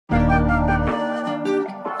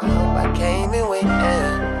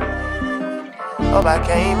Hope I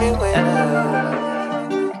came in with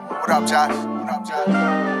What up, Josh? What up, Josh?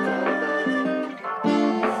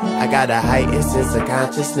 I got a heightened sense of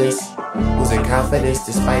consciousness, losing confidence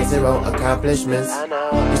despite zero accomplishments.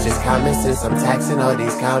 It's just common sense, I'm taxing all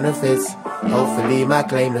these counterfeits. Hopefully my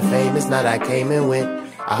claim to fame is not I came and went.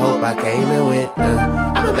 I hope I came and went.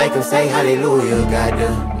 I'ma make them say hallelujah,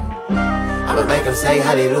 goddamn. I'ma make them say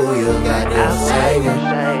hallelujah, goddamn. Sing it.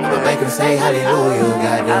 I'ma make them say hallelujah,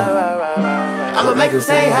 goddamn. I'ma make them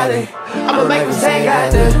say hallelujah. I'ma make them say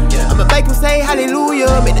goddamn. I'ma make them say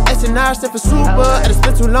hallelujah. Make the S and R stand for super. I done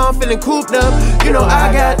spent too long feeling cooped up. You know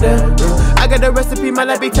I got the recipe. My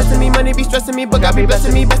life be testing me, money be stressing me, but God be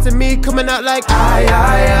blessing me, besting me, coming out like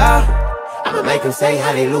I'ma make them say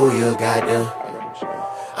hallelujah, goddamn.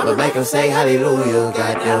 I'ma make them say hallelujah,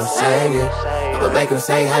 goddamn. Sing it. I'ma make them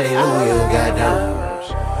say hallelujah, goddamn.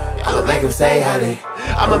 I'ma make them say hallelujah.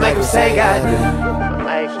 I'ma make them say goddamn. I'ma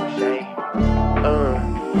make them say,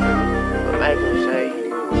 I'ma make them say,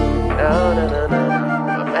 no, no, no, no.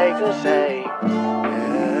 I'ma make them say,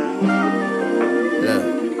 Look,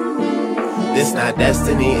 this not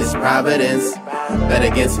destiny, it's providence. Bet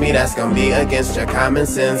against me, that's gonna be against your common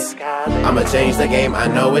sense. I'ma change the game, I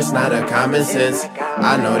know it's not a common sense.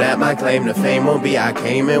 I know that my claim to fame won't be I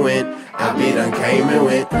came and went. I be done came and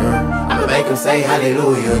went. I'ma make them say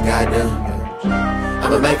hallelujah, goddamn.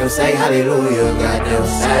 I'ma make them say hallelujah, goddamn.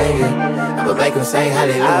 Sing it. I'ma make them say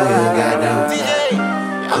hallelujah, goddamn. Teejay.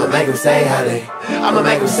 I'ma make them say hallelujah. I'ma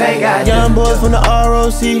make them say goddamn. Young boy from the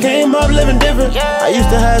ROC, came up living different. I used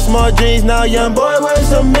to have small dreams, now young boy with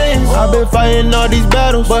some millions. I've been fighting all these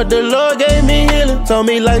battles, but the Lord gave me healing. Told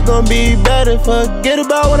me life gon' be better, forget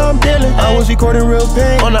about what I'm dealing. I was recording real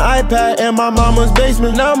pain on the iPad in my mama's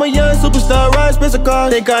basement. Now I'm a young superstar, ride Spencer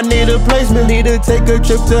cars. Think I need a placement, need to take a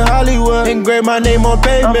trip to Hollywood, engrave my name on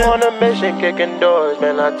pavement. I'm on a mission, kicking doors,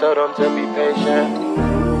 man, I told them to be patient.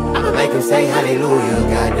 I'ma make them say hallelujah,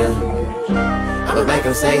 goddamn. I'ma make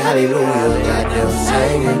them say hallelujah, goddamn.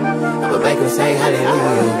 Sing it. I'ma make them say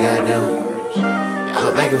hallelujah, goddamn.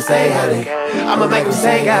 I'ma make them say hallelujah. I'ma make them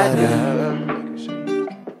say goddamn.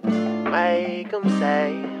 Make them say